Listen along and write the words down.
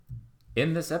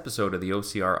In this episode of the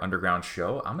OCR Underground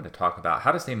Show, I'm going to talk about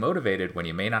how to stay motivated when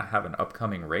you may not have an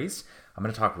upcoming race. I'm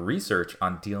going to talk research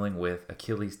on dealing with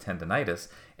Achilles tendinitis.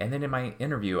 And then in my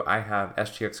interview, I have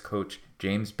SGX coach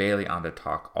James Bailey on to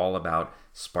talk all about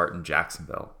Spartan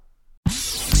Jacksonville.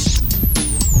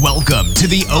 Welcome to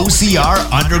the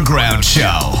OCR Underground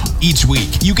Show. Each week,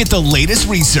 you get the latest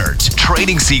research,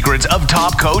 training secrets of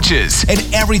top coaches, and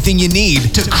everything you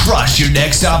need to crush your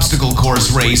next obstacle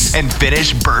course race and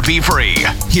finish burpee free.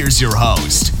 Here's your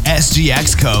host,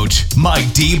 SGX coach Mike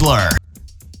Diebler.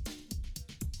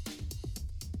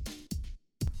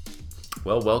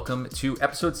 Well, welcome to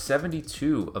episode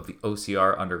 72 of the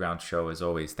OCR Underground Show. As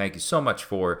always, thank you so much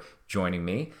for joining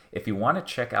me. If you want to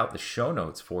check out the show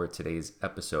notes for today's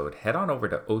episode, head on over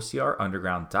to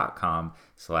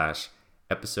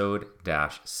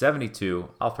ocrunderground.com/episode-72.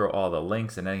 I'll throw all the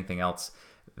links and anything else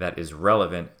that is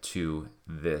relevant to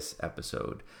this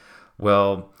episode.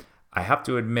 Well, I have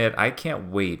to admit, I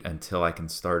can't wait until I can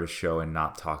start a show and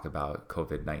not talk about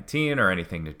COVID-19 or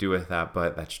anything to do with that,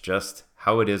 but that's just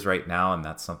how it is right now, and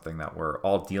that's something that we're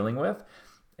all dealing with.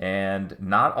 And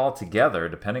not all together,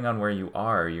 depending on where you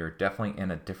are, you're definitely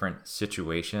in a different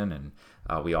situation, and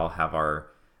we all have our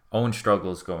own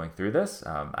struggles going through this.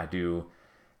 I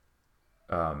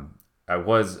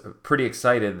was pretty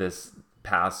excited this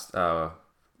past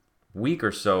week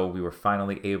or so. We were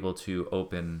finally able to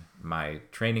open my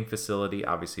training facility,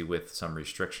 obviously with some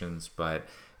restrictions, but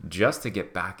just to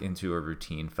get back into a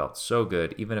routine felt so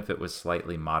good, even if it was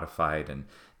slightly modified and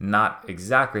not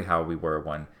exactly how we were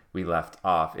when we left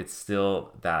off. It's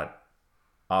still that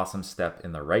awesome step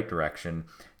in the right direction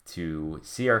to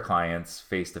see our clients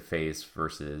face to face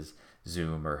versus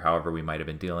Zoom or however we might have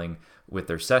been dealing with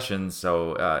their sessions.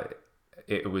 So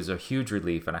it was a huge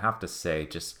relief. And I have to say,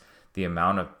 just the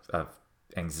amount of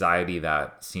anxiety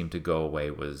that seemed to go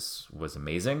away was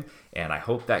amazing, and I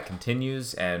hope that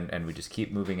continues and we just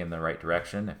keep moving in the right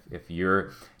direction. If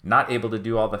you're not able to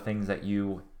do all the things that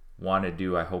you want to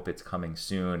do, I hope it's coming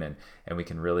soon and we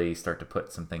can really start to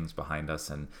put some things behind us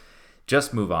and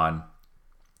just move on.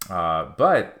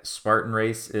 But Spartan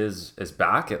Race is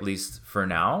back, at least for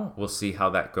now. We'll see how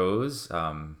that goes.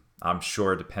 I'm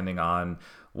sure depending on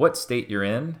what state you're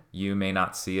in, you may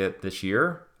not see it this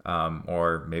year.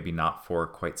 Or maybe not for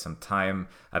quite some time.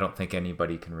 I don't think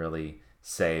anybody can really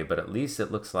say, but at least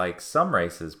it looks like some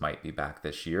races might be back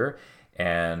this year.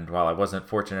 And while I wasn't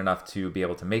fortunate enough to be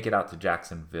able to make it out to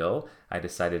Jacksonville, I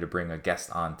decided to bring a guest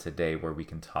on today where we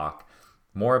can talk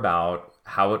more about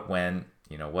how it went,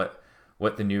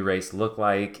 what the new race looked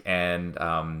like, and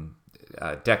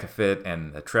Decafit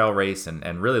and the trail race,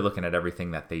 and really looking at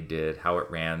everything that they did, how it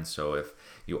ran. So if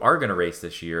you are going to race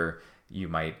this year, you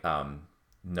might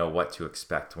know what to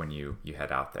expect when you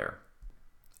head out there.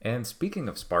 And speaking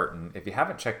of Spartan, if you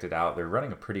haven't checked it out, they're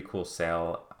running a pretty cool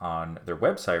sale on their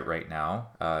website right now.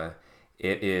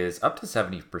 It is up to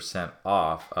 70%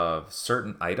 off of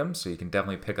certain items, so you can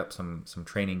definitely pick up some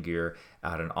training gear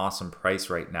at an awesome price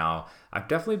right now. I've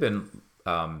definitely been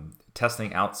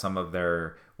testing out some of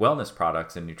their wellness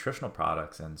products and nutritional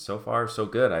products, and so far so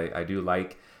good. I do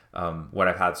like what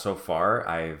I've had so far.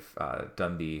 I've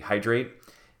done the Hydrate.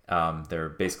 They're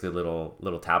basically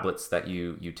little tablets that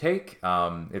you take.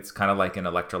 It's kind of like an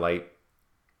electrolyte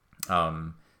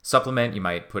supplement you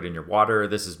might put in your water.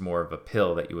 This is more of a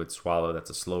pill that you would swallow. That's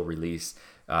a slow release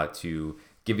to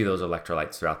give you those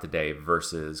electrolytes throughout the day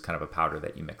versus kind of a powder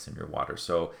that you mix in your water.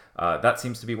 So that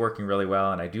seems to be working really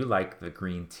well. And I do like the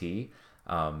green tea.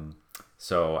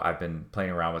 So I've been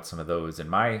playing around with some of those in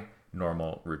my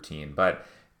normal routine. But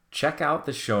check out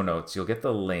the show notes. You'll get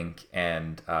the link,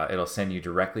 and it'll send you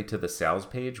directly to the sales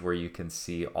page where you can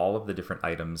see all of the different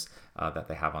items that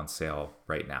they have on sale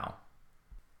right now.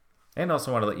 And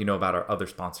also want to let you know about our other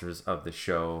sponsors of the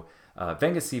show,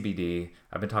 Venga CBD.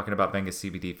 I've been talking about Venga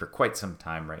CBD for quite some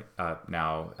time right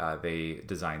now. They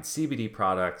design CBD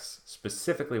products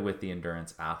specifically with the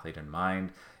endurance athlete in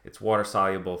mind. It's water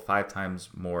soluble, 5 times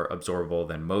more absorbable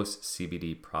than most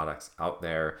CBD products out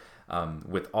there.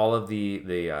 With all of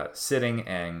the sitting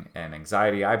and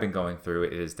anxiety I've been going through,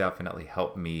 it has definitely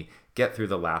helped me get through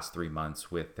the last 3 months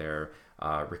with their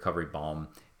recovery balm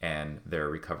and their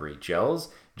recovery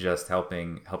gels, just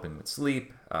helping with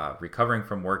sleep, recovering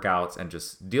from workouts, and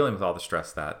just dealing with all the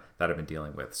stress that I've been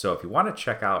dealing with. So if you want to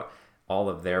check out all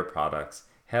of their products,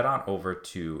 head on over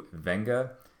to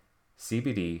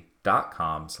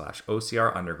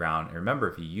vengacbd.com/OCR Underground. And remember,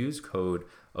 if you use code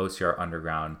OCR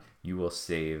Underground, you will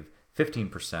save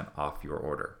 15% off your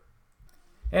order.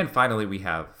 And finally, we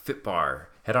have FitBar.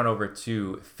 Head on over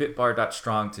to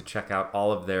fitbar.strong to check out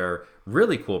all of their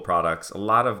really cool products, a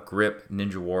lot of grip,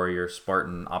 Ninja Warrior,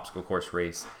 Spartan, obstacle course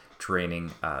race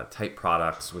training type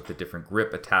products with the different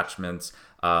grip attachments.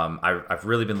 I've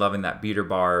really been loving that beater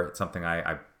bar. It's something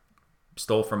I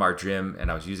stole from our gym,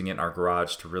 and I was using it in our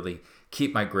garage to really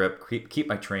keep my grip, keep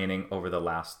my training over the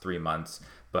last 3 months.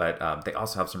 But they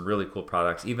also have some really cool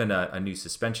products, even a new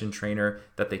suspension trainer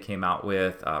that they came out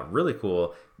with, really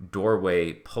cool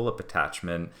doorway pull-up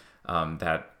attachment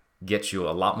that gets you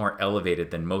a lot more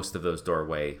elevated than most of those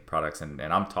doorway products. And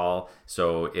I'm tall,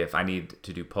 so if I need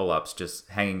to do pull-ups, just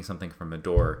hanging something from a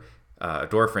door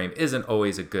frame isn't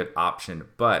always a good option,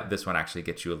 but this one actually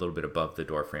gets you a little bit above the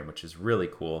door frame, which is really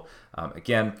cool.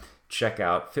 Again, check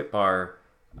out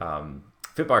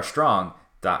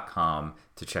fitbarstrong.com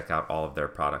to check out all of their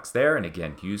products there. And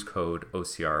again, use code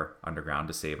OCR Underground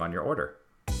to save on your order.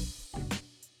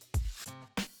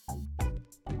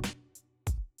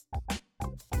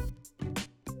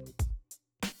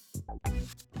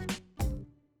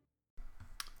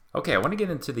 Okay, I want to get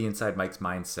into the Inside Mike's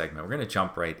Mind segment. We're going to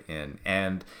jump right in.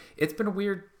 And it's been a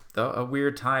weird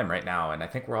time right now, and I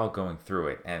think we're all going through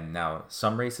it. And now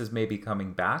some races may be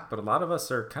coming back, but a lot of us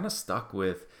are kind of stuck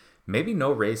with maybe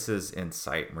no races in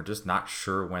sight, and we're just not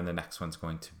sure when the next one's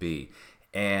going to be.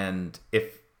 And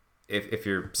if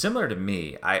you're similar to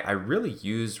me, I really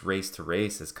use race to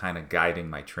race as kind of guiding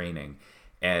my training.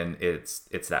 And it's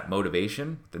that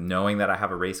motivation, the knowing that I have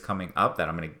a race coming up, that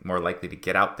I'm going to more likely to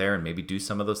get out there and maybe do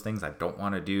some of those things I don't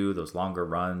want to do, those longer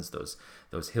runs, those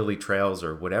hilly trails,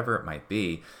 or whatever it might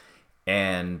be.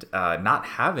 And not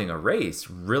having a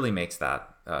race really makes that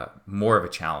more of a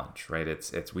challenge, right?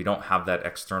 It's we don't have that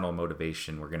external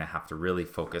motivation. We're going to have to really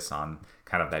focus on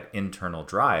kind of that internal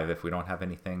drive if we don't have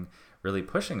anything really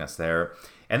pushing us there.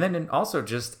 And then also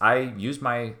just I use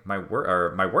my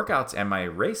workouts and my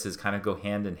races kind of go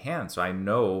hand in hand. So I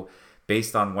know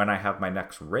based on when I have my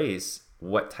next race,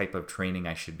 what type of training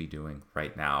I should be doing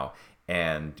right now.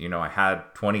 And, I had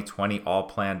 2020 all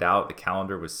planned out. The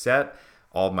calendar was set.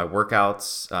 All of my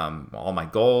workouts, all my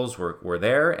goals were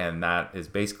there. And that is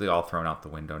basically all thrown out the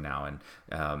window now.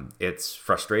 And it's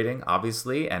frustrating,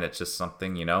 obviously. And it's just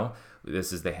something,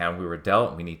 this is the hand we were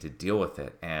dealt. We need to deal with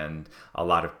it. And a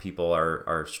lot of people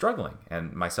are struggling,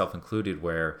 and myself included,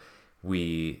 where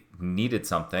we needed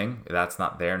something that's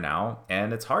not there now.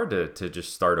 And it's hard to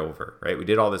just start over, right? We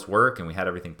did all this work and we had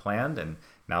everything planned, and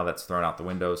now that's thrown out the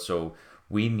window. So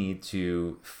we need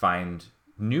to find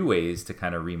new ways to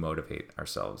kind of remotivate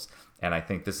ourselves. And I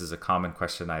think this is a common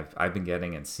question I've been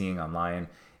getting and seeing online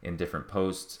in different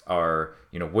posts are,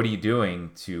 what are you doing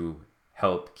to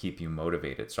help keep you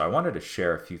motivated? So I wanted to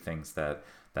share a few things that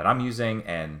I'm using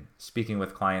and speaking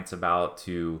with clients about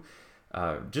to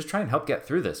just try and help get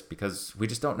through this, because we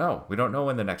just don't know. We don't know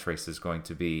when the next race is going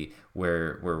to be,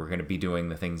 where we're going to be doing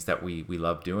the things that we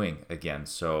love doing again.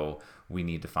 So we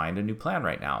need to find a new plan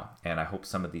right now. And I hope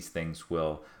some of these things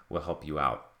will help you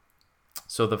out.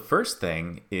 So the first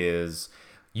thing is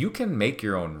you can make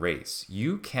your own race.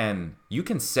 You can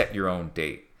set your own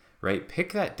date. Right?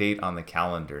 Pick that date on the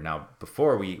calendar. Now,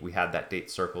 before we had that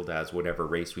date circled as whatever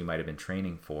race we might have been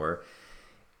training for,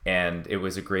 and it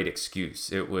was a great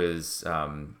excuse. It was,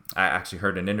 I actually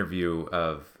heard an interview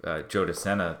of Joe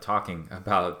DeSena talking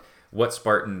about what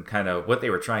Spartan what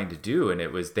they were trying to do, and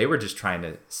they were just trying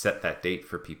to set that date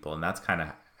for people, and that's kind of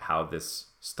how this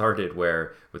started,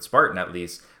 where with Spartan at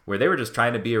least, where they were just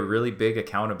trying to be a really big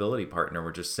accountability partner.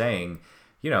 We're just saying,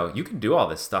 you can do all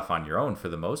this stuff on your own for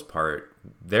the most part.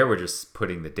 They were just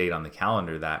putting the date on the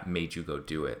calendar that made you go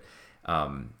do it,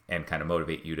 and kind of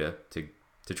motivate you to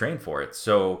train for it.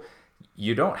 So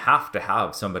you don't have to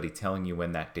have somebody telling you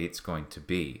when that date's going to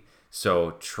be.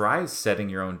 So try setting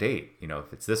your own date.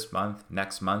 If it's this month,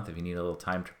 next month, if you need a little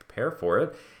time to prepare for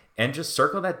it, and just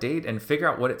circle that date and figure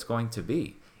out what it's going to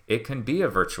be. It can be a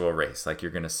virtual race like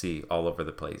you're going to see all over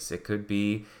the place. It could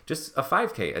be just a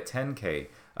 5K, a 10K,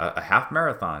 a half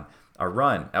marathon, a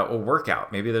run, a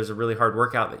workout. Maybe there's a really hard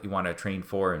workout that you want to train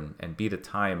for and beat a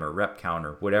time or rep count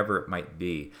or whatever it might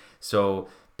be. So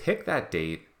pick that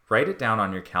date, write it down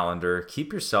on your calendar,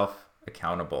 keep yourself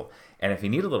accountable. And if you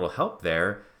need a little help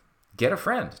there, get a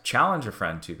friend, challenge a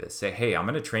friend to this. Say, hey, I'm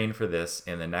going to train for this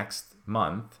in the next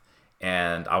month,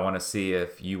 and I want to see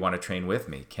if you want to train with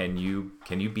me. Can you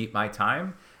beat my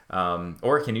time?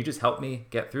 Or can you just help me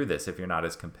get through this if you're not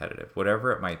as competitive?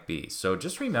 Whatever it might be. So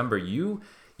just remember, you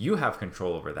have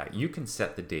control over that. You can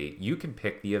set the date. You can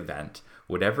pick the event,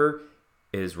 whatever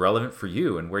is relevant for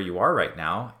you and where you are right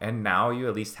now. And now you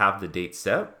at least have the date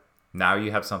set. Now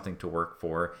you have something to work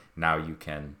for. Now you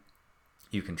can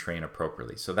train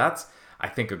appropriately. So that's, I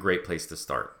think, a great place to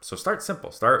start. So start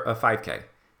simple. Start a 5K.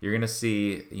 you're going to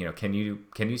see, can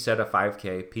you set a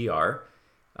 5K PR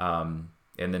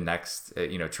in the next,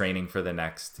 training for the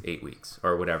next 8 weeks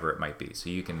or whatever it might be. So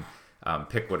you can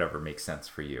pick whatever makes sense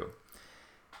for you.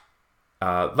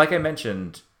 Like I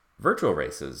mentioned, virtual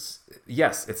races,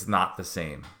 yes, it's not the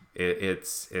same.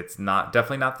 It's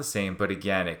definitely not the same, but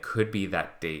again, it could be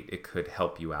that date. It could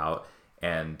help you out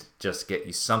and just get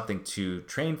you something to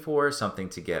train for, something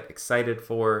to get excited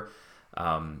for.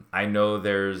 I know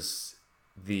there's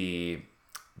the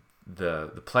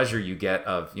pleasure you get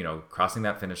of, crossing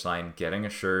that finish line, getting a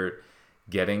shirt,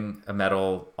 getting a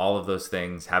medal, all of those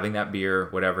things, having that beer,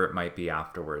 whatever it might be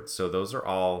afterwards. So those are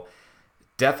all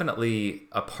definitely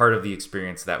a part of the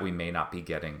experience that we may not be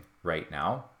getting right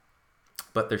now,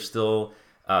 but there's still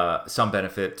some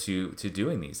benefit to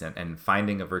doing these and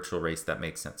finding a virtual race that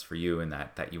makes sense for you and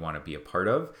that you want to be a part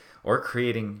of, or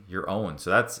creating your own. So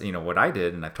that's, what I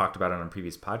did, and I've talked about it on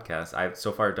previous podcasts. I've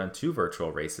so far done 2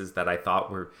 virtual races that I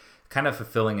thought were kind of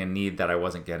fulfilling a need that I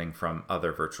wasn't getting from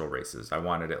other virtual races. I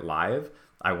wanted it live.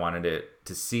 I wanted it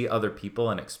to see other people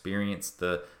and experience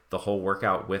the whole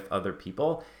workout with other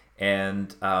people.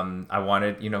 And I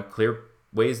wanted, clear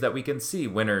ways that we can see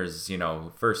winners,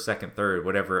 first, second, third,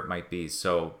 whatever it might be.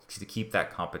 So to keep that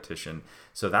competition.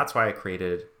 So that's why I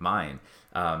created mine.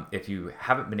 If you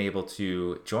haven't been able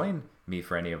to join me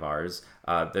for any of ours,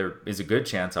 there is a good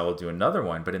chance I will do another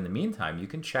one. But in the meantime, you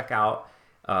can check out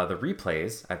the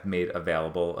replays I've made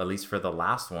available, at least for the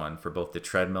last one, for both the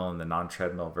treadmill and the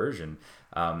non-treadmill version.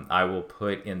 I will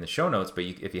put in the show notes, but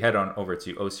if you head on over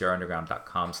to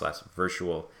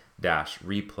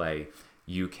ocrunderground.com/virtual-replay,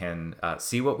 you can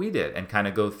see what we did and kind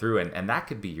of go through, and that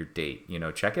could be your date.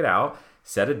 Check it out,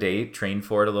 set a date, train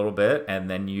for it a little bit, and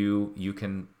then you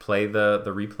can play the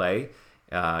replay.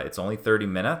 It's only 30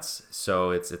 minutes,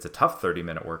 so it's a tough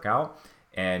 30-minute workout,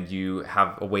 and you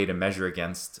have a way to measure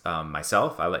against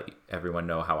myself. I let everyone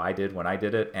know how I did when I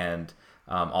did it, and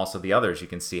also the others. You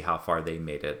can see how far they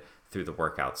made it through the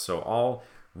workouts. So all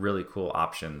really cool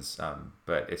options,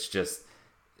 but it's just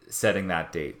setting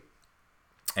that date.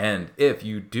 And if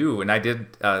you do, and I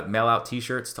did mail out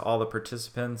t-shirts to all the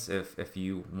participants, if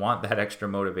you want that extra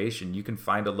motivation, you can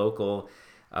find a local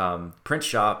print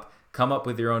shop, come up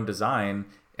with your own design,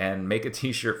 and make a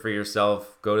t-shirt for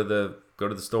yourself. Go to the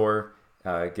store,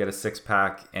 get a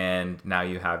 6-pack, and now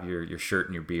you have your shirt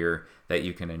and your beer that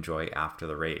you can enjoy after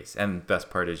the race. And the best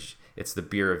part is it's the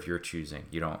beer of your choosing.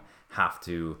 You don't have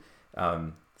to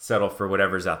settle for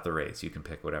whatever's at the race. You can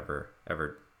pick whatever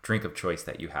drink of choice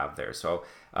that you have there. So,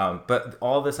 but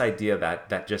all this idea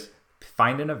that just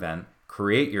find an event,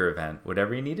 create your event,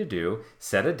 whatever you need to do,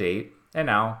 set a date, and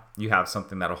now you have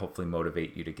something that'll hopefully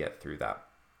motivate you to get through that.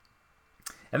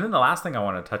 And then the last thing I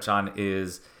want to touch on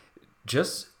is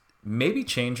just maybe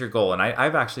change your goal. And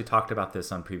I've actually talked about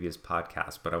this on previous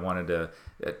podcasts, but I wanted to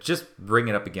just bring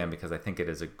it up again because I think it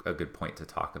is a good point to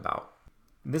talk about.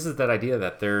 This is that idea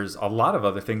that there's a lot of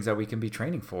other things that we can be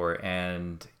training for,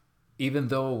 and even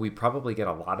though we probably get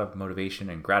a lot of motivation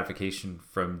and gratification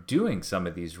from doing some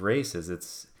of these races,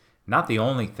 it's not the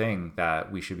only thing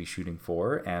that we should be shooting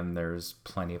for, and there's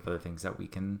plenty of other things that we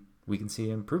can see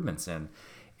improvements in.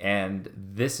 And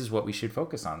this is what we should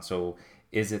focus on. So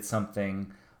is it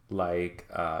something like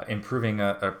improving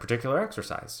a particular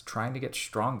exercise, trying to get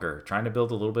stronger, trying to build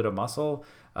a little bit of muscle,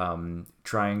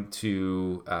 trying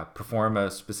to perform a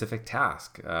specific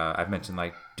task? I've mentioned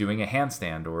like doing a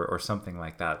handstand or something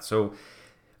like that. So,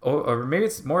 or maybe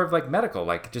it's more of like medical,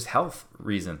 like just health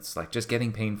reasons, like just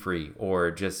getting pain-free or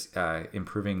just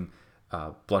improving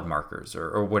blood markers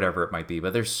or whatever it might be.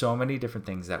 But there's so many different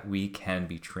things that we can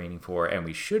be training for and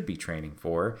we should be training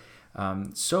for.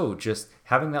 So just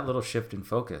having that little shift in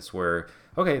focus where,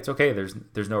 okay, it's okay,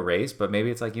 there's no race, but maybe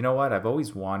it's like, you know what, I've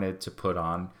always wanted to put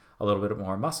on a little bit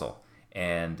more muscle,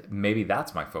 and maybe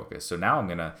that's my focus. So now I'm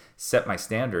going to set my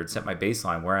standard, set my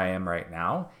baseline where I am right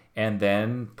now, and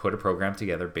then put a program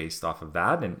together based off of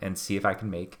that and see if I can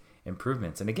make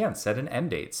improvements. And again, set an end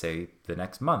date, say the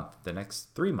next month, the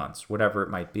next 3 months, whatever it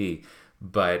might be,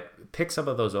 but pick some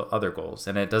of those other goals.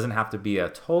 And it doesn't have to be a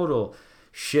total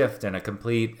shift and a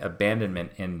complete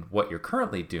abandonment in what you're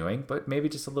currently doing, but maybe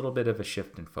just a little bit of a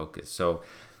shift in focus. So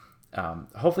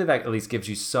hopefully that at least gives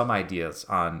you some ideas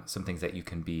on some things that you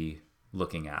can be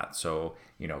looking at. So,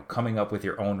 coming up with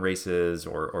your own races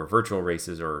or virtual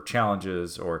races or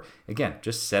challenges, or again,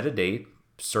 just set a date,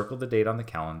 circle the date on the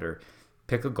calendar,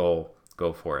 pick a goal,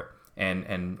 go for it.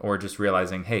 And or just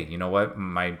realizing, hey, you know what,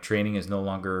 my training is no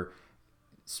longer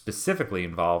specifically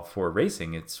involved for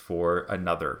racing, it's for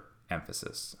another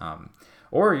emphasis.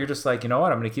 Or you're just like, you know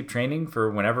what, I'm going to keep training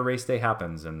for whenever race day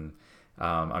happens, and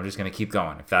I'm just going to keep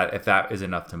going. If that is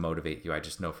enough to motivate you, I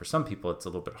just know for some people it's a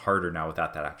little bit harder now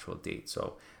without that actual date.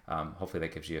 So hopefully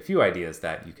that gives you a few ideas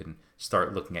that you can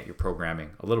start looking at your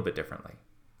programming a little bit differently.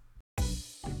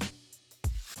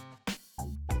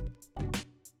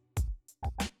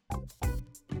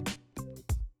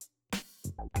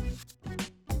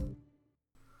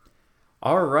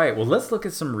 All right, well, let's look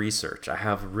at some research. I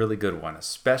have a really good one,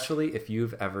 especially if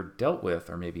you've ever dealt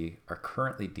with or maybe are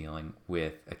currently dealing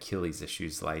with Achilles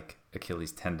issues like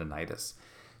Achilles tendinitis.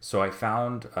 So I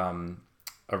found a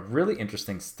really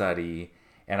interesting study,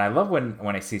 and I love when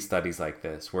I see studies like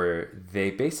this where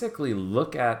they basically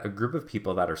look at a group of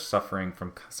people that are suffering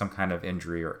from some kind of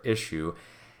injury or issue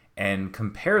and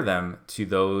compare them to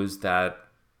those that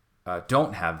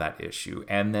don't have that issue.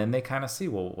 And then they kind of see,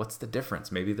 well, what's the difference?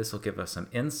 Maybe this will give us some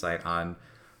insight on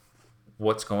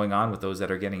what's going on with those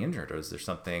that are getting injured, or is there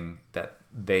something that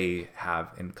they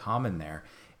have in common there?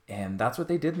 And that's what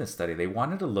they did in this study. They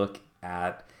wanted to look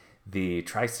at the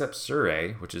triceps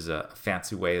surae, which is a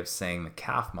fancy way of saying the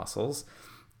calf muscles,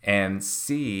 and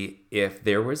see if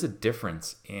there was a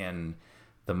difference in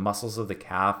the muscles of the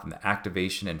calf and the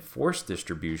activation and force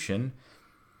distribution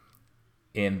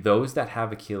in those that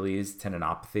have Achilles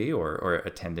tendinopathy or a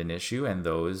tendon issue and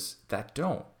those that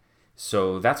don't.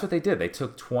 So that's what they did. They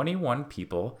took 21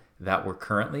 people that were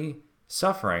currently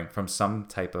suffering from some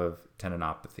type of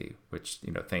tendinopathy, which,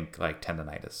 think like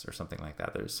tendinitis or something like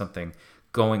that. There's something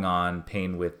going on,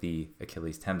 pain with the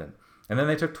Achilles tendon. And then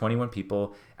they took 21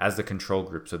 people as the control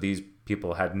group. So these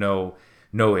people had no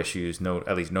issues,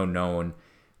 at least no known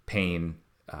pain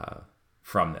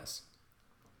from this.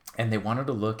 And they wanted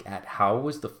to look at how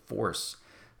was the force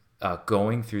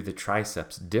going through the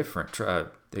triceps different,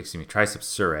 triceps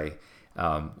surae,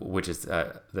 which is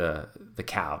the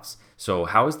calves. So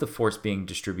how is the force being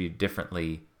distributed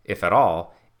differently, if at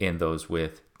all, in those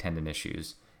with tendon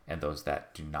issues and those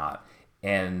that do not?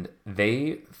 And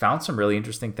they found some really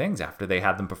interesting things after they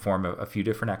had them perform a few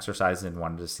different exercises and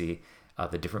wanted to see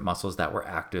the different muscles that were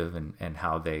active and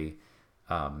how they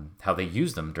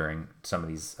use them during some of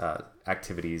these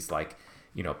activities, like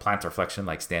plantar flexion,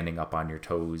 like standing up on your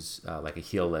toes, like a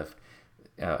heel lift,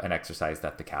 an exercise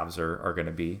that the calves are going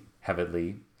to be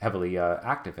heavily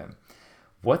active in.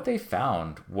 What they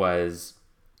found was,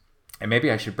 and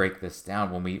maybe I should break this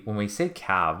down. When we say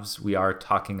calves, we are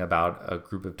talking about a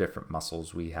group of different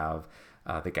muscles. We have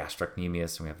the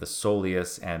gastrocnemius and we have the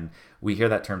soleus, and we hear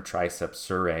that term triceps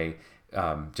surae.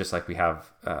 Just like we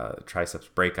have triceps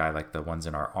brachii, like the ones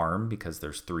in our arm, because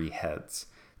there's 3 heads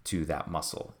to that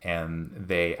muscle, and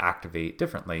they activate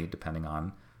differently depending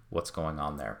on what's going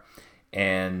on there.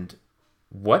 And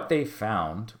what they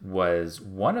found was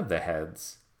one of the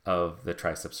heads of the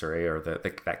triceps surae, or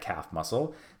that calf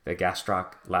muscle, the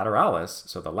gastroc lateralis,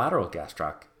 so the lateral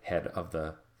gastroc head of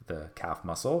the calf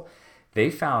muscle,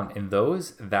 they found in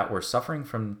those that were suffering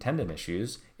from tendon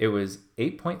issues, it was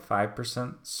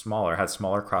 8.5% smaller, had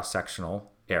smaller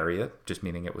cross-sectional area, just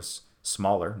meaning it was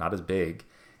smaller, not as big,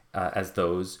 as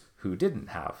those who didn't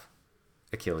have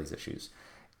Achilles issues.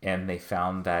 And they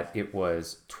found that it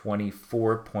was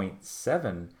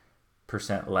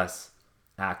 24.7% less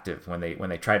active. When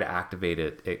they tried to activate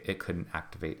it couldn't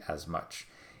activate as much.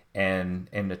 And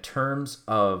in the terms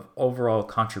of overall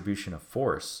contribution of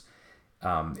force,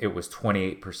 it was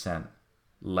 28%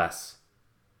 less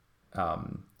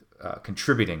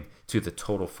contributing to the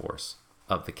total force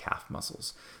of the calf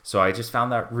muscles. So I just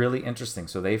found that really interesting.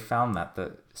 So they found that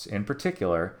in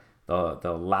particular,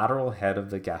 the lateral head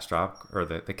of the gastroc, or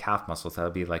the calf muscles, that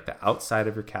would be like the outside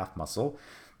of your calf muscle,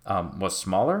 was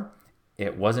smaller.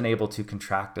 It wasn't able to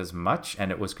contract as much,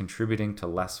 and it was contributing to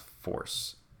less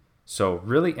force. So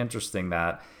really interesting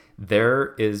that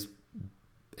there is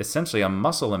essentially a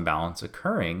muscle imbalance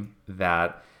occurring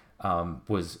that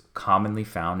was commonly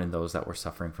found in those that were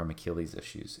suffering from Achilles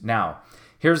issues. Now,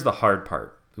 here's the hard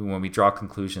part when we draw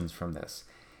conclusions from this.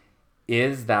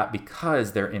 Is that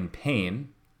because they're in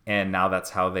pain and now that's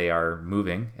how they are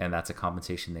moving and that's a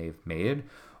compensation they've made?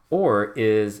 Or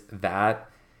is that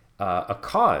a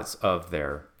cause of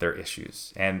their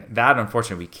issues? And that,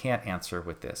 unfortunately, we can't answer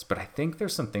with this. But I think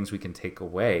there's some things we can take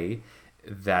away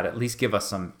that at least give us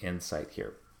some insight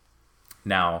here.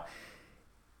 Now,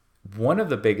 one of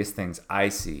the biggest things I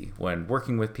see when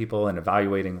working with people and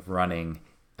evaluating running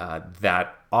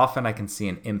that often I can see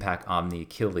an impact on the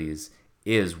Achilles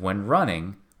is when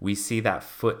running, we see that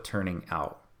foot turning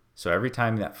out. So every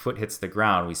time that foot hits the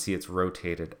ground, we see it's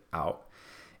rotated out.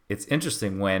 It's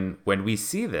interesting when we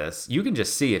see this, you can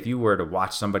just see if you were to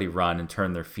watch somebody run and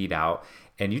turn their feet out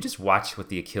and you just watch what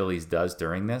the Achilles does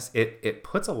during this, it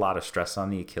puts a lot of stress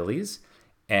on the Achilles.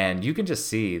 And you can just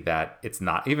see that it's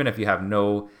not, even if you have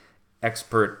no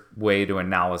expert way to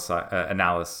analyze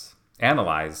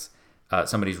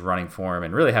somebody's running form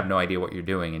and really have no idea what you're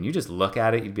doing, and you just look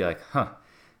at it, you'd be like,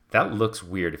 that looks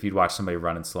weird. If you'd watch somebody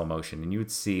run in slow motion, and you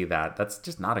would see that that's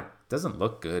just doesn't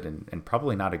look good, and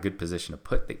probably not a good position to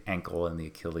put the ankle and the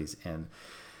Achilles in.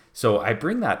 So I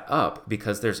bring that up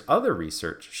because there's other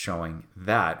research showing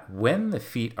that when the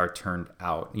feet are turned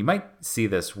out, you might see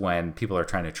this when people are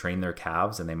trying to train their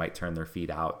calves, and they might turn their feet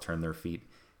out, turn their feet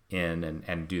in,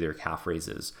 and do their calf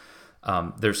raises.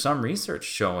 There's some research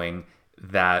showing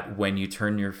that when you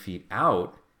turn your feet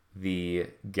out, the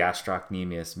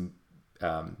gastrocnemius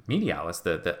medialis,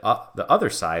 the other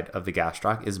side of the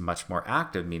gastroc, is much more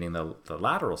active, meaning the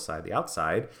lateral side, the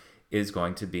outside, is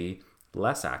going to be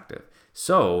less active.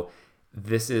 So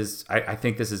I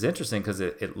think this is interesting because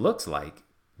it looks like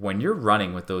when you're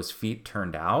running with those feet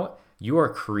turned out, you are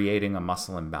creating a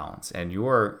muscle imbalance, and you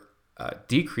are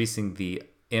decreasing the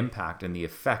impact and the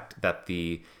effect that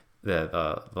the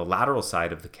lateral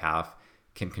side of the calf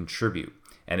can contribute.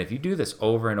 And if you do this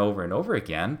over and over and over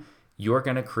again, you're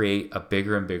going to create a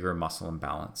bigger and bigger muscle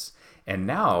imbalance. And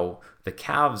now the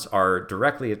calves are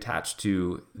directly attached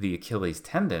to the Achilles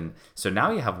tendon. So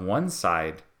now you have one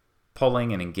side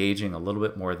pulling and engaging a little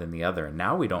bit more than the other. And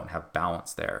now we don't have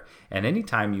balance there. And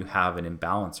anytime you have an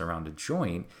imbalance around a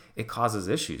joint, it causes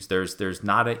issues. There's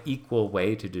not an equal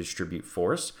way to distribute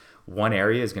force. One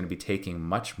area is going to be taking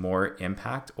much more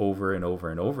impact over and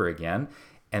over and over again.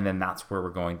 And then that's where we're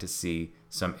going to see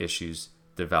some issues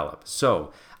develop.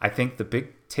 So I think the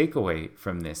big takeaway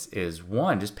from this is,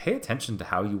 one, just pay attention to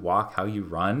how you walk, how you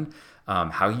run,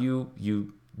 how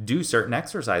you do certain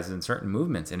exercises and certain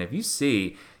movements. And if you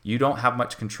see you don't have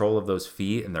much control of those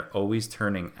feet and they're always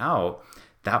turning out,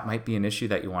 that might be an issue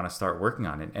that you want to start working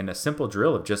on. And a simple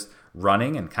drill of just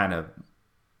running and kind of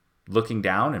looking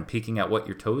down and peeking at what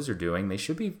your toes are doing, they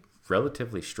should be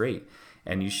relatively straight.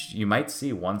 And you might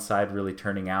see one side really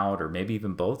turning out, or maybe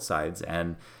even both sides,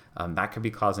 and that could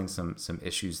be causing some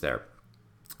issues there.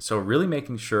 So really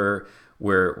making sure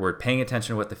we're paying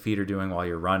attention to what the feet are doing while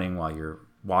you're running, while you're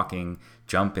walking,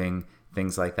 jumping,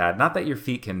 things like that. Not that your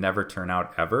feet can never turn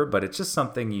out ever, but it's just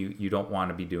something you don't want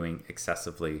to be doing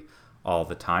excessively all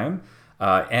the time.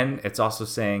 And it's also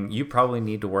saying you probably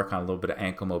need to work on a little bit of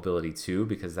ankle mobility too,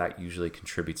 because that usually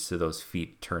contributes to those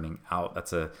feet turning out.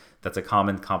 That's a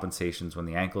common compensations when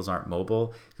the ankles aren't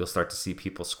mobile. You'll start to see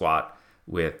people squat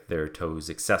with their toes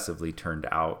excessively turned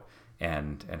out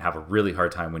and have a really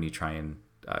hard time when you try and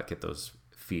get those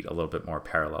feet a little bit more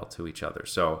parallel to each other.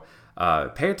 So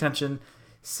pay attention.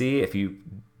 See if you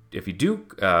do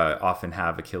often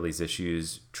have Achilles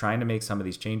issues, trying to make some of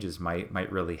these changes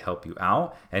might really help you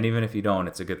out. And even if you don't,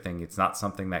 it's a good thing. It's not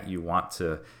something that you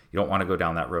don't want to go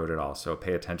down that road at all. So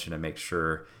pay attention and make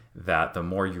sure that the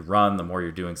more you run, the more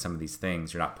you're doing some of these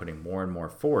things, you're not putting more and more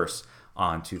force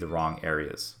onto the wrong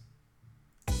areas.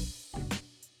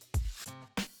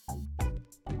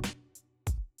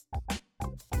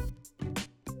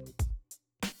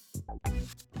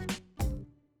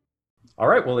 All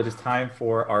right, well, it is time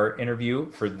for our interview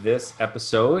for this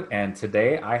episode. And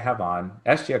today I have on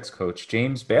SGX coach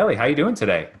James Bailey. How are you doing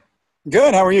today?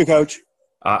 Good. How are you, Coach?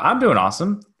 I'm doing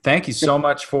awesome. Thank you so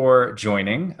much for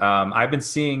joining. I've been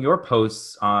seeing your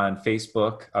posts on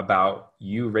Facebook about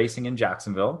you racing in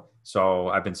Jacksonville. So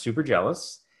I've been super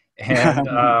jealous and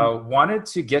wanted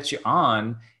to get you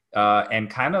on and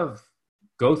kind of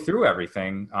go through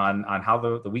everything on how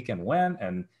the weekend went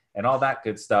and all that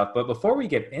good stuff. But before we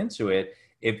get into it,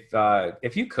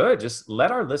 if you could just let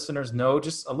our listeners know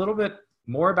just a little bit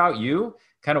more about you,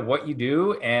 kind of what you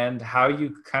do and how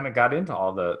you kind of got into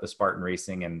all the Spartan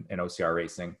racing and OCR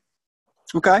racing.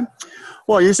 Okay.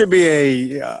 Well, I used to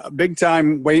be a big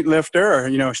time weightlifter, or,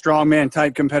 strongman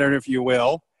type competitor, if you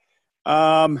will.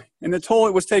 And the toll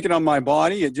it was taking on my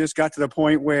body, it just got to the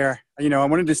point where, I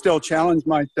wanted to still challenge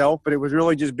myself, but it was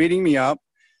really just beating me up.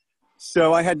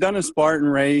 So I had done a Spartan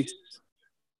race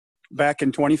back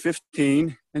in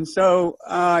 2015. And so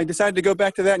I decided to go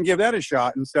back to that and give that a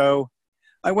shot. And so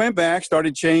I went back,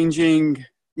 started changing,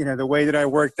 the way that I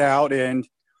worked out and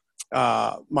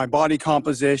my body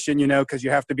composition, because you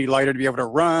have to be lighter to be able to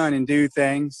run and do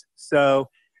things. So,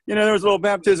 there was a little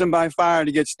baptism by fire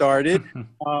to get started.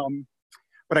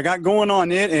 But I got going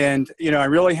on it and, I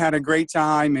really had a great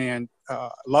time and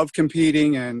loved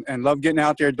competing and loved getting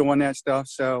out there doing that stuff.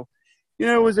 So,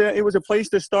 it was a place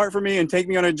to start for me and take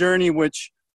me on a journey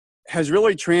which has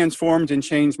really transformed and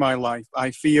changed my life.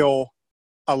 I feel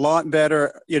a lot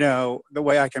better, the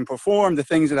way I can perform, the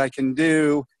things that I can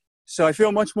do. So I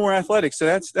feel much more athletic. So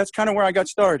that's kind of where I got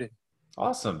started.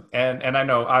 Awesome. And I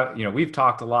know we've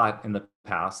talked a lot in the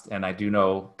past, and I do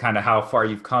know kind of how far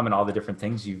you've come and all the different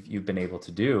things you've been able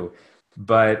to do.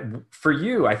 But for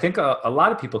you, I think a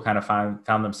lot of people kind of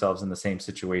found themselves in the same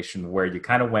situation where you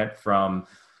kind of went from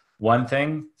one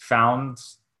thing, found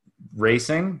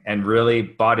racing and really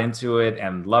bought into it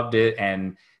and loved it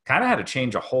and kind of had to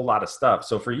change a whole lot of stuff.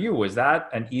 So for you, was that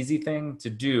an easy thing to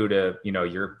do to,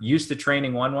 you're used to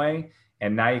training one way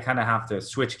and now you kind of have to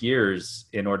switch gears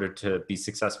in order to be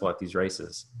successful at these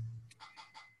races?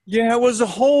 Yeah, it was a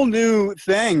whole new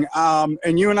thing.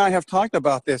 And you and I have talked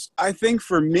about this. I think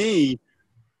for me,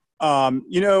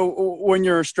 when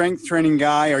you're a strength training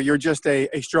guy or you're just a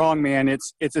strong man,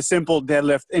 it's a simple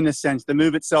deadlift in a sense. The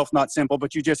move itself not simple,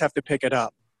 but you just have to pick it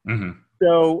up. Mm-hmm.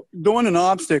 So doing an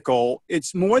obstacle,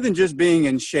 it's more than just being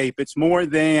in shape. It's more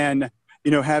than,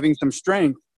 having some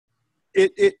strength.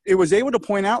 It was able to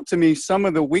point out to me some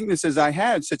of the weaknesses I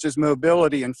had, such as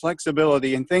mobility and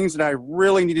flexibility and things that I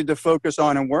really needed to focus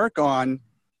on and work on.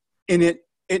 And it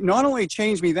not only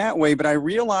changed me that way, but I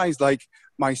realized like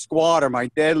my squat or my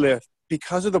deadlift,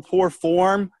 because of the poor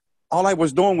form, all I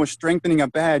was doing was strengthening a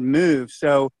bad move.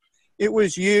 So it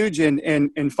was huge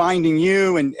in finding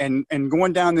you and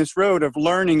going down this road of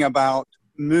learning about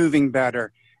moving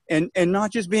better and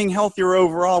not just being healthier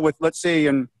overall with, let's say,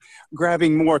 and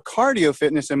grabbing more cardio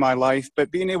fitness in my life,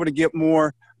 but being able to get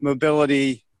more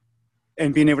mobility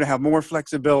and being able to have more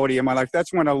flexibility in my life.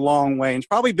 That's went a long way. And it's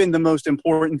probably been the most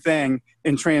important thing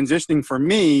in transitioning for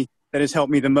me that has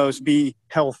helped me the most be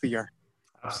healthier.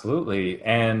 Absolutely.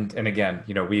 And again,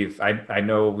 I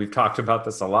know we've talked about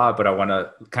this a lot, but I want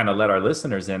to kind of let our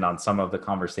listeners in on some of the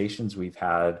conversations we've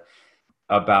had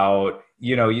about,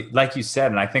 like you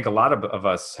said, and I think a lot of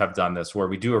us have done this where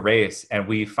we do a race and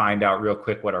we find out real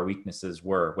quick what our weaknesses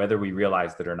were, whether we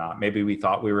realized it or not. Maybe we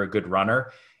thought we were a good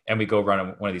runner and we go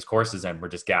run one of these courses and we're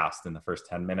just gassed in the first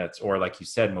 10 minutes, or like you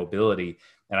said, mobility.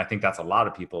 And I think that's a lot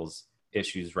of people's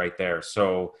issues right there.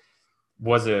 So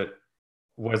was it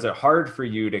hard for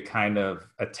you to kind of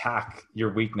attack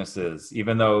your weaknesses,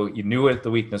 even though you knew what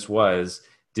the weakness was?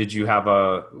 Did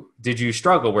you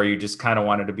struggle where you just kind of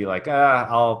wanted to be like,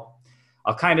 I'll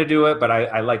kind of do it, but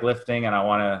I like lifting and I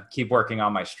want to keep working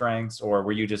on my strengths? Or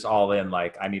were you just all in,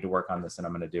 like, I need to work on this and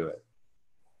I'm going to do it?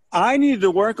 I needed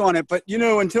to work on it, but,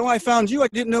 until I found you, I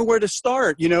didn't know where to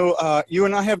start. You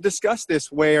and I have discussed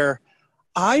this where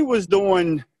I was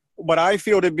doing what I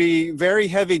feel to be very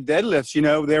heavy deadlifts.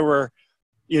 There were,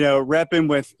 repping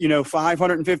with,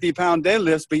 550-pound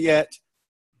deadlifts, but yet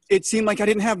it seemed like I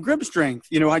didn't have grip strength.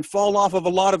 I'd fall off of a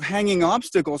lot of hanging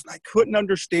obstacles, and I couldn't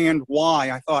understand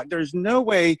why. I thought there's no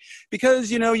way,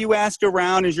 because, you ask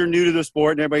around as you're new to the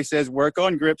sport and everybody says, work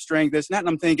on grip strength, this and that. And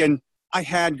I'm thinking I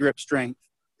had grip strength.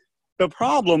 The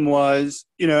problem was,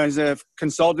 as I've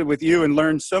consulted with you and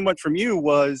learned so much from you,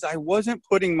 was I wasn't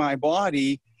putting my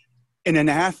body in an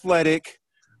athletic,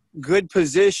 good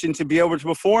position to be able to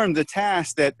perform the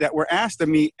tasks that were asked of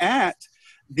me at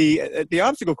the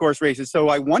obstacle course races. So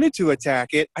I wanted to attack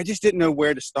it. I just didn't know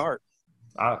where to start.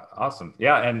 Awesome.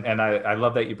 Yeah. And I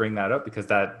love that you bring that up, because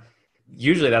that's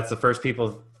the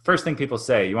first thing people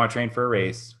say. You want to train for a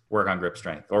race, work on grip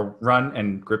strength, or run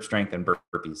and grip strength and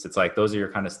burpees. It's like, those are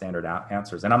your kind of standard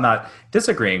answers. And I'm not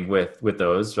disagreeing with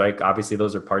those, right? Obviously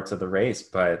those are parts of the race,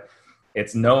 but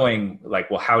it's knowing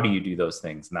like, well, how do you do those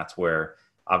things? And that's where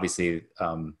obviously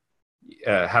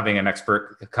having an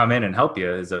expert come in and help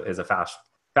you is a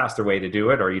faster way to do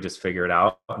it, or you just figure it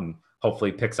out and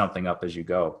hopefully pick something up as you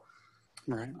go.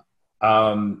 Right.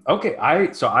 Okay.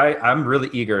 I'm really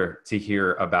eager to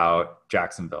hear about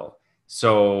Jacksonville.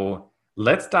 So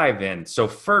let's dive in. So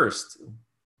first,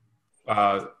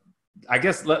 I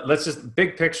guess let's just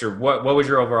big picture. What was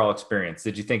your overall experience?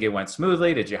 Did you think it went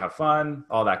smoothly? Did you have fun?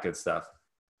 All that good stuff.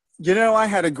 I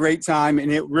had a great time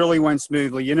and it really went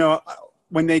smoothly.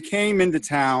 When they came into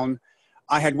town,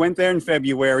 I had went there in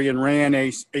February and ran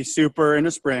a super and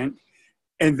a sprint.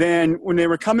 And then when they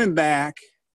were coming back,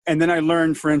 and then I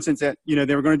learned, for instance, that,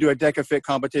 they were going to do a Deca Fit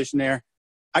competition there.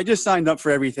 I just signed up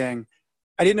for everything.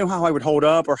 I didn't know how I would hold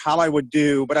up or how I would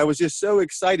do, but I was just so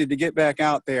excited to get back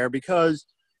out there because,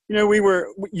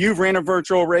 you've ran a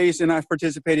virtual race and I've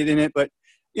participated in it, but,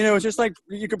 it's just like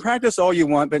you can practice all you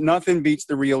want, but nothing beats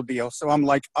the real deal. So I'm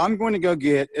like, I'm going to go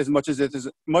get as much of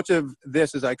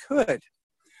this as I could.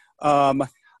 I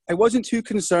wasn't too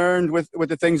concerned with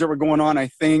the things that were going on. I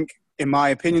think, in my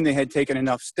opinion, they had taken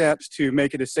enough steps to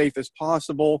make it as safe as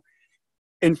possible.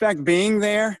 In fact, being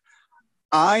there,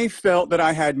 I felt that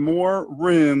I had more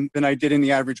room than I did in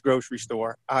the average grocery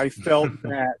store. I felt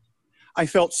that I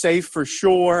felt safe for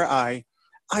sure. I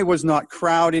was not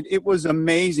crowded. It was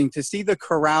amazing to see the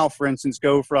corral, for instance,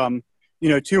 go from,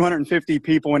 250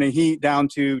 people in a heat down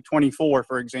to 24,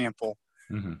 for example.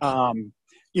 Mm-hmm.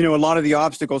 A lot of the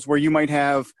obstacles where you might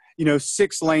have,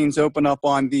 6 lanes open up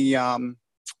on the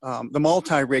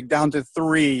multi-rig down to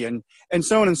 3 and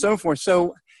so on and so forth.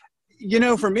 So,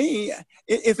 for me,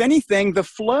 if anything, the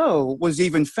flow was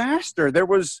even faster. There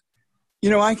was,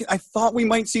 I thought we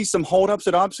might see some holdups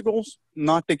at obstacles.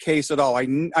 Not the case at all. I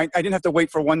didn't have to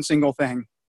wait for one single thing.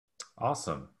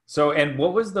 Awesome. So, and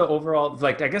what was the overall,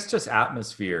 I guess just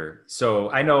atmosphere?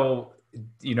 So I know,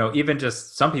 even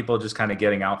just some people just kind of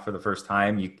getting out for the first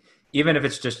time, even if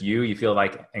it's just you feel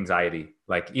like anxiety,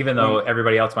 even though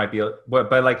everybody else might be, but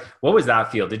what was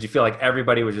that feel? Did you feel like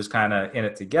everybody was just kind of in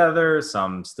it together?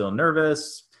 Some still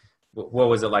nervous? What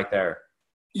was it like there?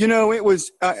 It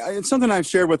was, it's something I've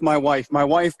shared with my wife. My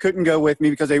wife couldn't go with me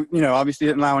because they, obviously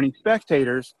didn't allow any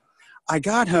spectators. I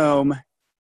got home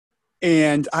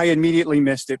and I immediately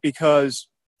missed it because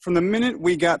from the minute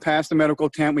we got past the medical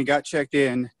tent, we got checked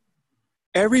in,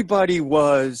 everybody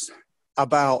was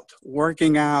about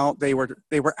working out. They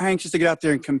were anxious to get out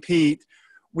there and compete.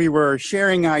 We were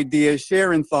sharing ideas,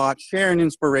 sharing thoughts, sharing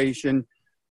inspiration.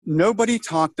 Nobody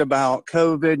talked about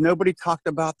COVID. Nobody talked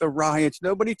about the riots.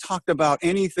 Nobody talked about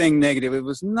anything negative. It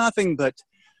was nothing but,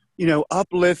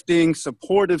 uplifting,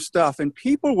 supportive stuff. And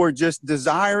people were just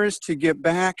desirous to get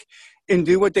back and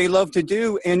do what they love to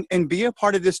do and be a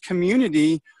part of this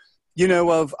community,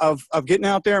 of getting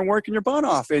out there and working your butt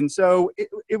off. And so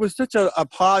it was such a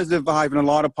positive vibe and a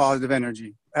lot of positive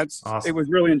energy. Awesome. It was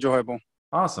really enjoyable.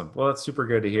 Awesome. Well, that's super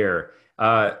good to hear.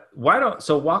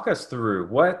 So walk us through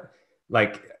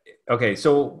okay,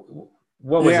 so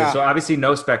what was it? So obviously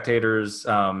no spectators,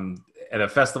 at a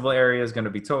festival area is going to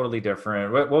be totally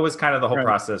different. What was kind of the whole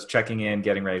process, checking in,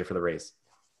 getting ready for the race?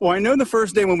 Well, I know the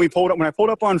first day when I pulled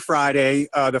up on Friday,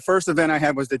 the first event I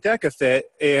had was the DecaFit,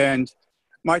 and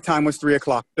my time was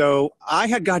 3:00. So I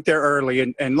had got there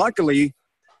early and luckily,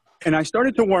 and I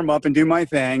started to warm up and do my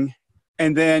thing.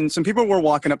 And then some people were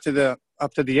walking up to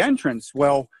the entrance.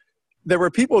 Well, there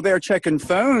were people there checking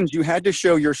phones. You had to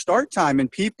show your start time,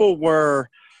 and people were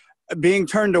being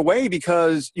turned away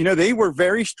because, they were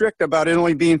very strict about it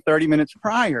only being 30 minutes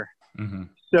prior. Mm-hmm.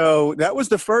 So that was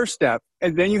the first step.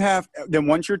 And then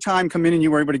once your time come in and you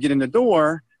were able to get in the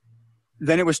door,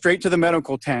 then it was straight to the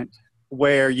medical tent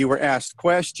where you were asked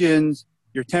questions,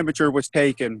 your temperature was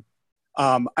taken.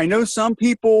 I know some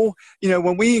people,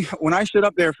 when I stood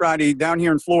up there Friday down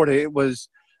here in Florida, it was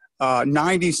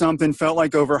 90 something, felt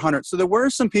like over 100. So there were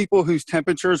some people whose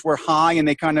temperatures were high and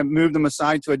they kind of moved them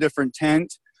aside to a different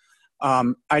tent.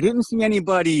 I didn't see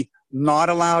anybody not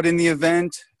allowed in the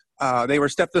event. They were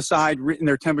stepped aside and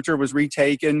their temperature was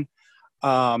retaken.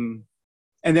 And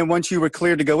then once you were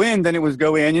cleared to go in, then it was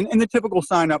go in and the typical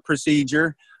sign-up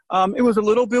procedure. It was a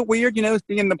little bit weird,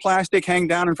 seeing the plastic hang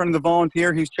down in front of the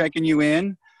volunteer who's checking you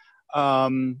in.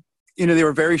 They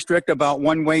were very strict about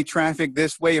one-way traffic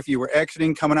this way if you were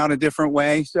exiting, coming out a different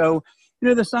way. So,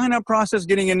 the sign-up process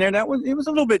getting in there, it was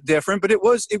a little bit different, but it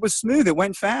was smooth. It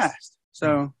went fast.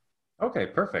 So. Okay,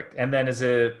 perfect. And then is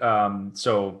it,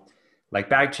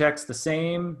 bag checks the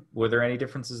same? Were there any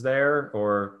differences there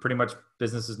or pretty much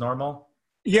business as normal?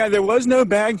 Yeah, there was no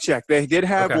bag check. They did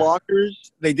have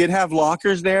lockers. They did have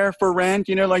lockers there for rent,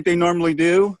 like they normally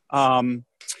do.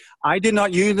 I did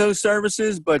not use those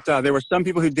services, but there were some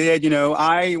people who did.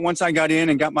 Once I got in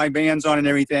and got my bands on and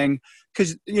everything,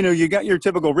 because, you got your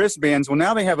typical wristbands. Well,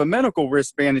 now they have a medical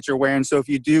wristband that you're wearing. So if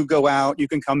you do go out, you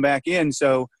can come back in.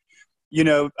 So,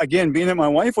 again, being that my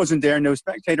wife wasn't there, no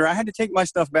spectator, I had to take my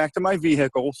stuff back to my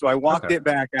vehicle. So I walked it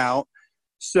back out.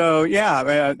 So,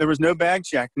 there was no bag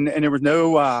check and there was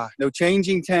no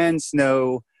changing tents,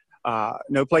 no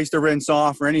place to rinse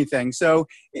off or anything. So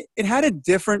it had a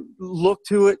different look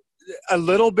to it a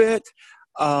little bit.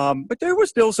 But there were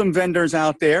still some vendors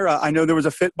out there. I know there was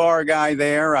a Fit Bar guy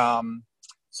there.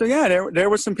 There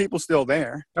were some people still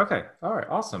there. Okay. All right.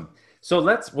 Awesome.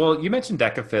 So you mentioned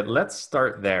DecaFit. Let's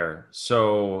start there.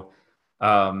 So,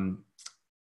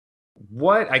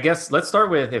 let's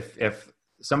start with if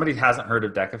somebody hasn't heard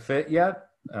of DecaFit yet,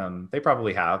 they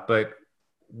probably have, but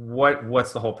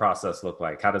what's the whole process look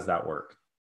like? How does that work?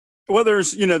 Well,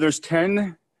 there's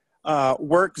 10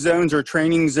 work zones or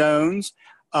training zones,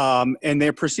 and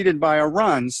they're preceded by a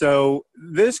run. So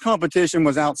this competition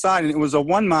was outside and it was a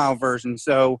 1 mile version.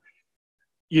 So,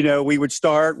 we would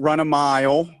run a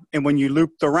mile, and when you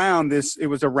looped around it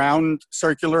was a round,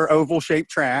 circular, oval-shaped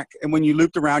track. And when you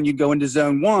looped around, you'd go into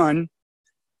zone 1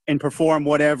 and perform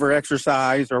whatever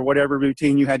exercise or whatever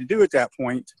routine you had to do at that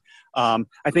point. I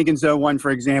think in zone 1, for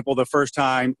example, the first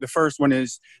one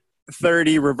is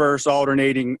 30 reverse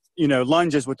alternating,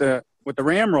 lunges with the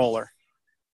ram roller.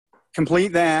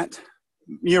 complete that.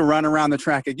 You run around the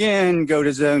track again, go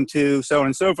to zone 2, so on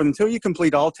and so forth, until you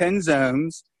complete all 10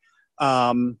 zones,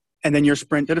 and then you're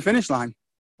sprint to the finish line.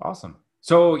 Awesome.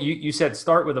 So you said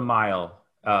start with a mile.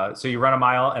 So you run a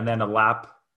mile and then a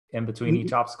lap in between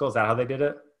each obstacle. Is that how they did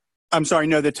it? I'm sorry.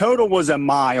 No, the total was a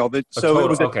mile. So it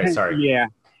was okay. Sorry.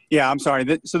 Yeah. I'm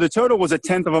sorry. So the total was a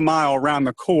 1/10 of a mile around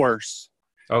the course.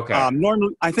 Okay.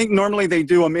 Normally they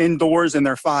do them indoors and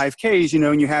they're 5Ks,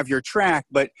 and you have your track.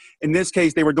 But in this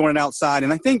case, they were doing it outside.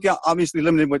 And I think obviously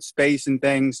limited with space and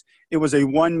things, it was a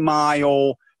 1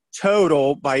 mile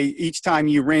total. By each time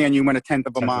you ran, you went a 1/10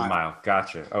 of a mile.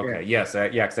 Gotcha. Okay. Yeah. Yes.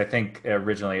 Because I think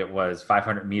originally it was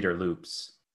 500-meter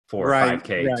loops for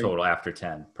 5K total after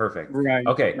 10. Perfect. Right.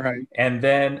 Okay. Right. And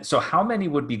then, so how many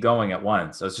would be going at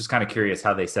once? I was just kind of curious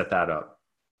how they set that up.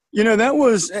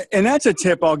 That's a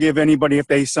tip I'll give anybody if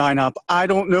they sign up. I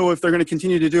don't know if they're going to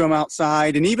continue to do them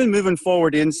outside, and even moving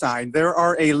forward inside. There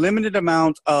are a limited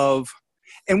amount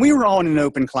and we were all in an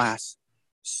open class.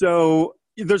 So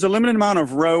there's a limited amount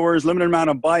of rowers, limited amount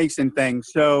of bikes and things.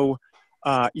 So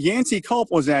Yancey Culp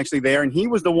was actually there, and he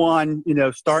was the one,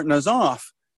 starting us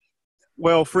off.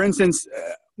 Well, for instance,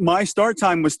 my start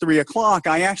time was 3:00.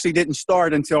 I actually didn't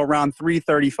start until around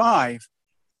 3:35.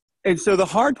 And so the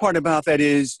hard part about that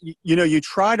is, you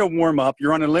try to warm up.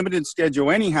 You're on a limited schedule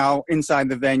anyhow inside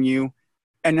the venue,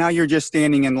 and now you're just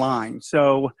standing in line.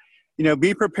 So,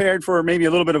 be prepared for maybe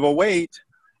a little bit of a wait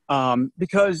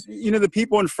because, the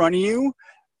people in front of you,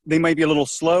 they might be a little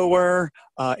slower.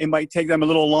 It might take them a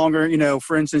little longer,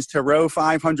 for instance, to row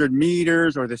 500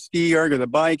 meters or the ski erg or the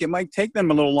bike. It might take them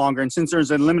a little longer. And since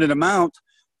there's a limited amount,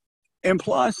 and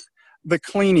plus the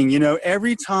cleaning,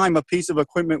 every time a piece of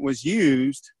equipment was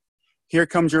used, here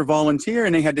comes your volunteer,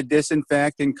 and they had to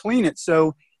disinfect and clean it.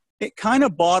 So it kind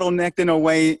of bottlenecked in a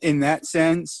way in that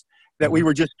sense that we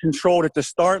were just controlled at the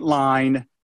start line.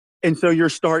 And so your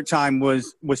start time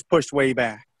was pushed way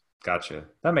back. Gotcha.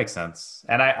 That makes sense.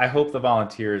 And I hope the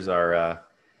volunteers are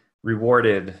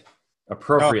rewarded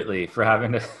appropriately for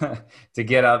having to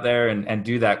get out there and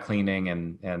do that cleaning.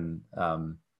 And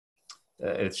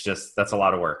that's a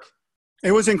lot of work.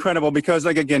 It was incredible because,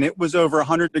 again, it was over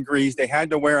 100 degrees. They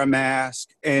had to wear a mask,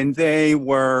 and they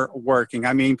were working.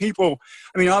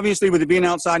 Obviously, with it being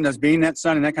outside and us being that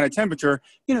sun and that kind of temperature,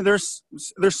 there's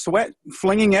sweat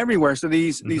flinging everywhere. So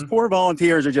these poor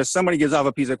volunteers are just, somebody gives off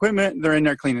a piece of equipment, they're in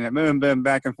there cleaning it, boom, boom,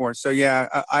 back and forth. So,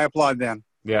 yeah, I applaud them.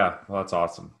 Yeah, well, that's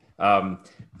awesome.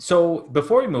 So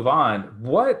before we move on,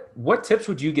 what tips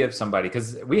would you give somebody?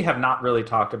 Because we have not really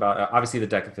talked about, obviously the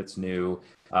DecaFit's new,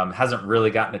 hasn't really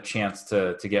gotten a chance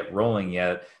to get rolling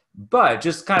yet, but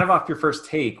just kind of off your first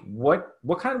take, what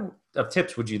kind of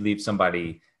tips would you leave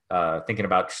somebody thinking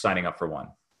about signing up for one?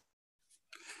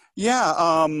 Yeah,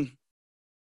 I'm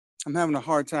having a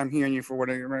hard time hearing you for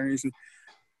whatever reason.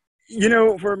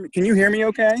 Can you hear me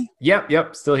okay?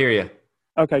 Yep, still hear you.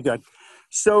 Okay, good.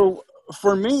 So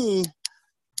for me,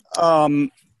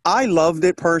 I loved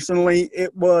it personally.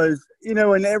 It was, in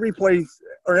every place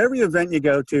or every event you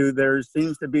go to, there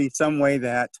seems to be some way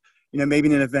that,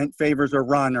 maybe an event favors a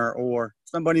runner or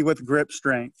somebody with grip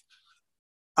strength.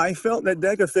 I felt that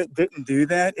DecaFit didn't do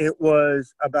that. It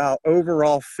was about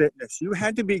overall fitness. You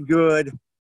had to be good,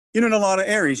 in a lot of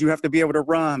areas. You have to be able to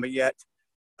run, but yet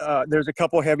there's a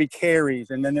couple heavy carries,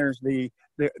 and then there's the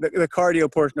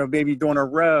cardio portion of maybe doing a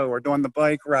row or doing the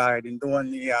bike ride and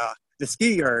doing the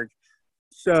ski erg.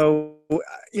 So,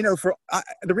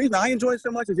 the reason I enjoy it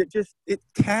so much is it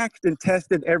taxed and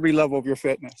tested every level of your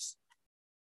fitness.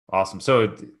 Awesome.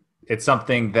 So it's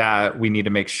something that we need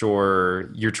to make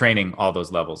sure you're training all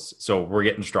those levels. So we're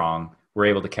getting strong. We're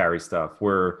able to carry stuff.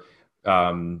 We're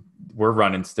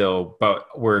running still, but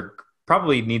we're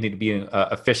probably needing to be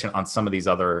efficient on some of these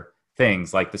other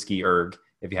things like the ski erg.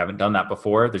 If you haven't done that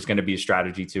before, there's going to be a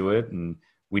strategy to it, and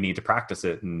we need to practice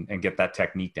it and get that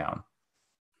technique down.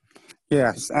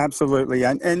 Yes, absolutely.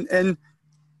 And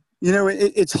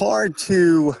it's hard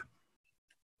to,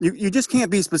 you just can't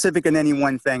be specific in any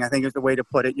one thing, I think is the way to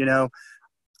put it.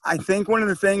 I think one of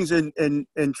the things in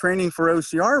training for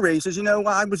OCR races,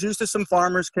 I was used to some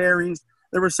farmers carries.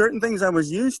 There were certain things I was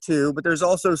used to, but there's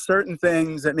also certain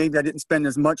things that maybe I didn't spend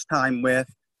as much time with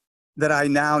that I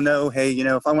now know, hey,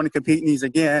 if I want to compete in these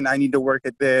again, I need to work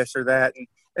at this or that.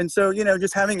 And so,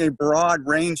 just having a broad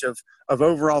range of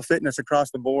overall fitness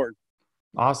across the board.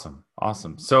 Awesome.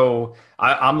 So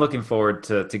I'm looking forward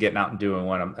to getting out and doing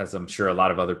one, as I'm sure a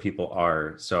lot of other people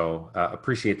are. So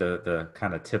appreciate the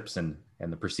kind of tips and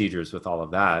the procedures with all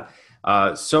of that.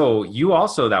 So you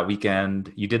also that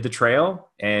weekend, you did the trail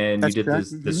and you did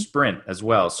the sprint as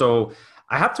well. So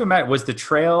I have to imagine, was the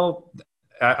trail,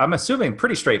 I'm assuming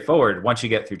pretty straightforward. Once you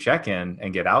get through check-in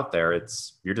and get out there,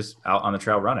 you're just out on the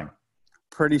trail running.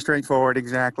 Pretty straightforward,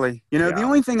 exactly. The Yeah.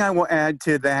 only thing I will add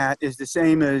to that is the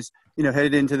same as,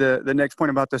 headed into the next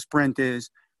point about the sprint is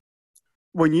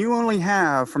when you only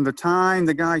have from the time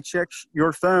the guy checks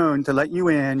your phone to let you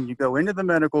in, you go into the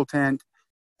medical tent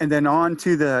and then on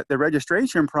to the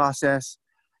registration process,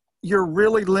 you're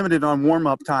really limited on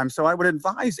warm-up time. So I would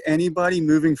advise anybody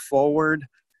moving forward,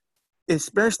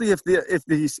 especially if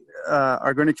these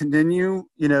are going to continue,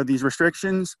 these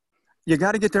restrictions, you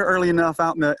got to get there early enough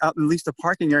out in at least the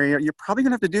parking area. You're probably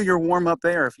going to have to do your warm up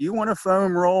there. If you want to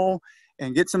foam roll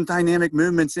and get some dynamic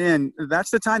movements in, that's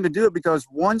the time to do it, because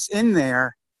once in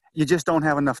there, you just don't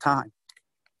have enough time.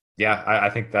 Yeah, I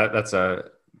think that's a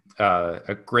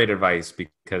great advice,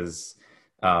 because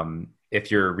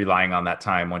if you're relying on that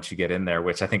time once you get in there,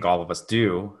 which I think all of us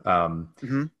do,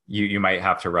 you might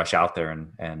have to rush out there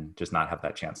and just not have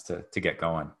that chance to get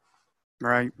going.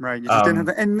 Right. You just didn't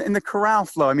have and the corral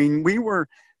flow. I mean, we were,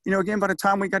 again, by the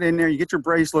time we got in there, you get your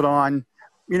bracelet on,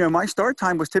 my start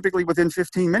time was typically within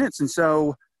 15 minutes. And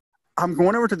so I'm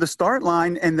going over to the start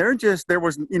line and there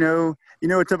was,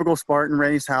 a typical Spartan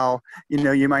race, how,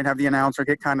 you might have the announcer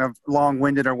get kind of long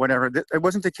winded or whatever. It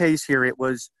wasn't the case here. It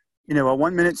was, a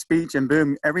 1 minute speech and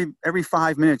boom, every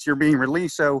 5 minutes you're being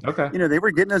released. So, okay. They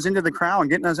were getting us into the crowd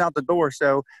and getting us out the door.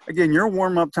 So again, your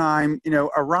warm up time,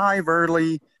 arrive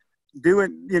early, do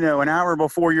it, an hour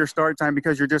before your start time,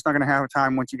 because you're just not going to have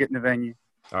time once you get in the venue.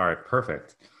 All right,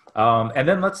 perfect. And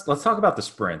then let's talk about the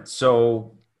sprint.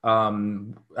 So,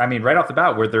 right off the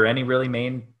bat, were there any really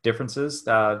main differences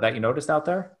that you noticed out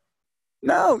there?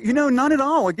 No, not at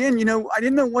all. Again, I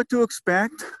didn't know what to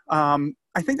expect.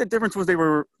 I think the difference was they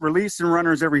were releasing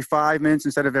runners every 5 minutes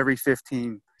instead of every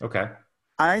 15. Okay.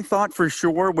 I thought for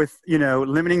sure with,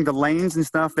 limiting the lanes and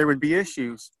stuff, there would be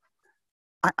issues.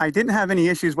 I didn't have any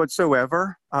issues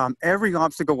whatsoever. Every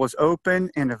obstacle was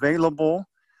open and available.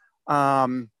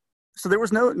 So there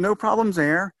was no problems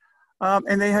there.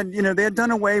 And they had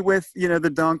done away with,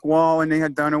 the dunk wall, and they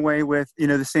had done away with,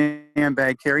 the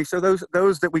sandbag carry. So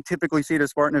those that we typically see at a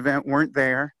Spartan event weren't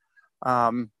there.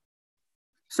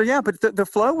 So yeah, but the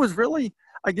flow was really,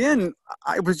 again,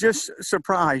 I was just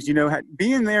surprised,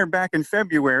 being there back in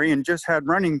February and just had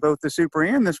running both the super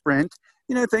and the sprint,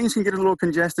 things can get a little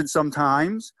congested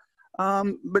sometimes.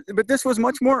 But this was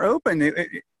much more open.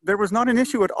 There was not an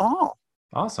issue at all.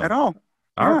 Awesome. At all.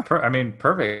 Yeah.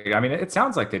 Perfect. It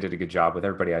sounds like they did a good job with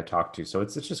everybody I talked to. So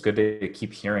it's just good to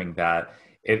keep hearing that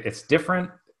it's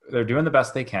different. They're doing the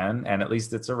best they can. And at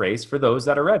least it's a race for those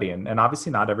that are ready. And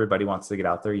obviously not everybody wants to get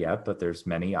out there yet, but there's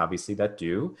many obviously that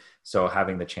do. So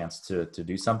having the chance to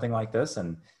do something like this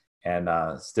and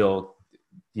still,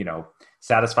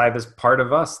 satisfy this part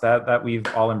of us that we've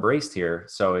all embraced here.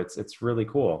 So it's really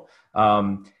cool.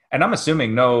 And I'm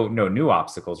assuming no new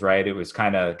obstacles, right? It was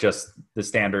kind of just the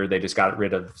standard. They just got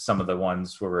rid of some of the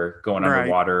ones where we're going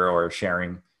underwater or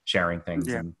sharing things.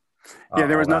 Yeah. And,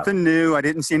 there was nothing new. I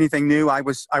didn't see anything new. I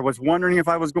was wondering if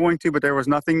I was going to, but there was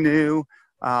nothing new.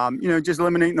 Just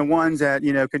eliminating the ones that,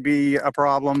 could be a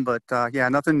problem, but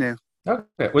nothing new.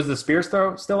 Okay. Was the spear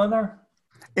throw still in there?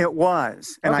 It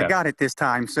was, and okay. I got it this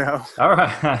time. So. All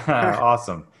right.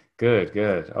 Awesome.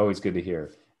 Good. Always good to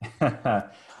hear.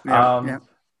 Yeah.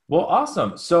 Well,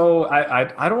 awesome. So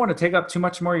I don't want to take up too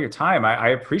much more of your time. I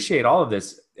appreciate all of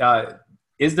this.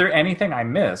 Is there anything I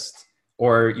missed,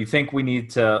 or you think we need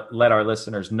to let our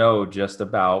listeners know just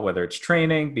about whether it's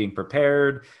training, being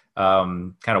prepared,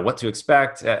 kind of what to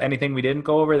expect, anything we didn't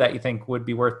go over that you think would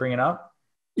be worth bringing up?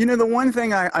 The one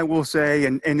thing I will say,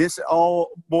 and this all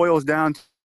boils down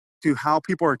to how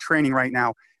people are training right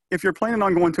now. If you're planning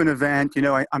on going to an event,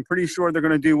 I'm pretty sure they're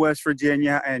going to do West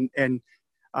Virginia and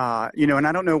I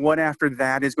don't know what after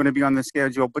that is going to be on the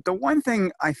schedule. But the one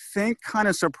thing I think kind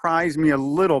of surprised me a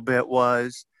little bit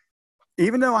was,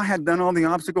 even though I had done all the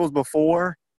obstacles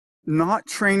before, not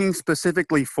training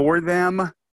specifically for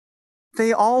them,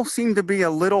 they all seem to be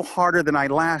a little harder than I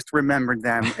last remembered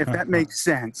them, if that makes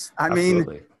sense. I mean,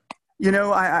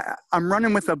 I'm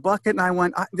running with a bucket and I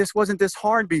went, this wasn't this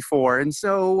hard before. And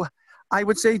so I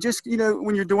would say just,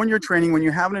 when you're doing your training, when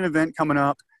you have an event coming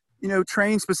up,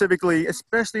 train specifically,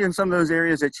 especially in some of those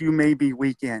areas that you may be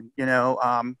weak in,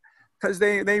 because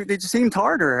they just seemed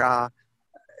harder.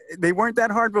 They weren't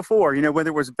that hard before, whether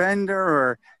it was bender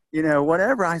or,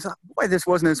 whatever. I thought, boy, this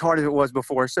wasn't as hard as it was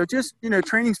before. So just,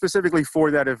 training specifically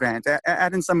for that event,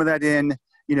 adding some of that in,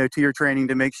 to your training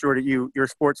to make sure that you're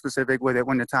sport specific with it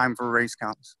when the time for a race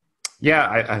comes.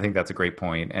 Yeah, I think that's a great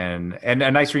point. And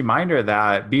a nice reminder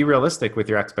that be realistic with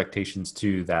your expectations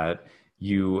too, that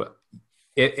you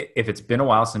if it's been a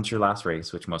while since your last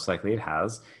race, which most likely it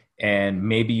has, and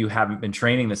maybe you haven't been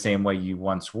training the same way you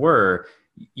once were,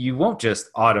 you won't just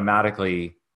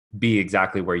automatically be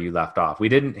exactly where you left off. We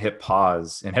didn't hit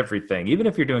pause and everything. Even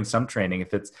if you're doing some training,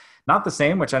 if it's not the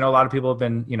same, which I know a lot of people have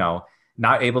been,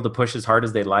 not able to push as hard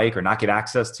as they like, or not get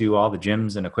access to all the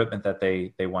gyms and equipment that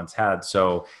they once had.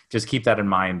 So just keep that in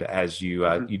mind as you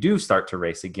you do start to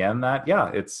race again, that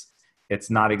it's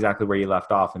not exactly where you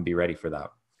left off, and be ready for that.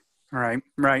 Right.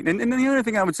 And the other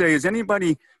thing I would say is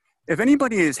if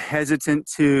anybody is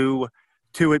hesitant to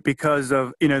it because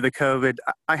of, the COVID,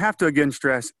 I have to again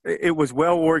stress it was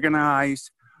well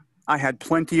organized. I had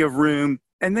plenty of room,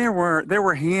 and there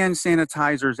were hand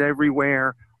sanitizers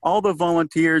everywhere. All the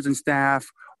volunteers and staff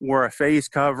wore a face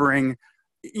covering.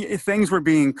 Things were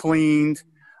being cleaned.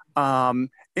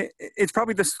 It's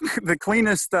probably the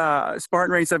cleanest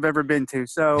Spartan race I've ever been to.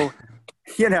 So,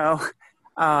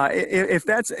 if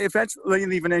that's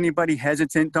leaving anybody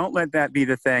hesitant, don't let that be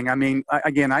the thing. I mean,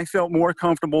 I felt more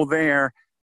comfortable there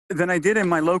than I did in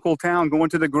my local town going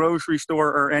to the grocery store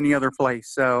or any other place.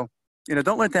 So,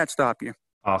 don't let that stop you.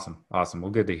 Awesome. Well,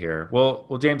 good to hear. Well,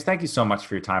 James, thank you so much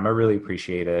for your time. I really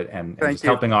appreciate it, and just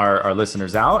helping our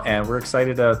listeners out. And we're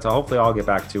excited to hopefully all get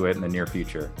back to it in the near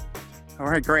future. All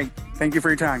right, great. Thank you for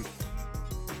your time.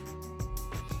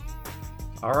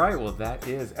 All right. Well, that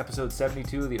is episode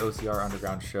 72 of the OCR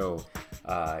Underground Show.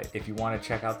 If you want to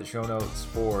check out the show notes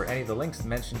for any of the links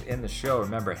mentioned in the show,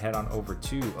 remember, head on over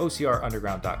to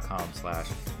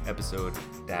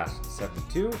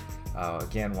ocrunderground.com/episode-72.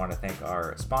 Again, want to thank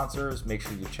our sponsors. Make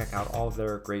sure you check out all of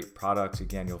their great products.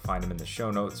 Again, you'll find them in the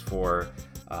show notes for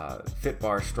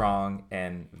FitBar Strong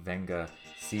and Venga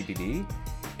CBD.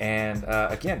 And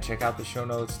again, check out the show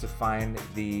notes to find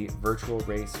the virtual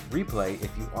race replay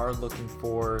if you are looking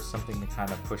for something to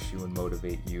kind of push you and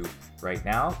motivate you right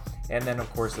now. And then,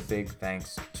 of course, a big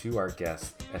thanks to our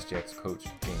guest, SGX coach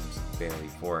James Bailey,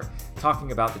 for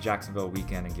talking about the Jacksonville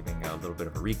weekend and giving a little bit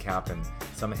of a recap and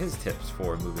some of his tips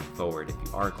for moving forward if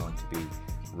you are going to be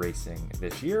racing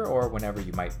this year, or whenever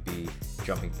you might be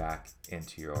jumping back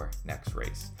into your next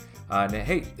race. And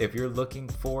hey, if you're looking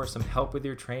for some help with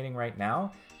your training right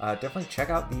now, definitely check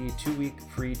out the 2-week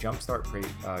free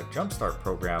Jumpstart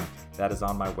program that is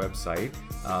on my website.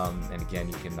 And again,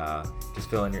 you can just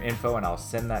fill in your info and I'll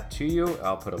send that to you.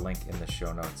 I'll put a link in the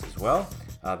show notes as well.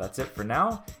 That's it for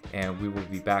now, and we will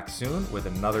be back soon with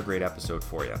another great episode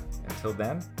for you. Until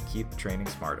then, keep training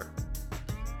smarter.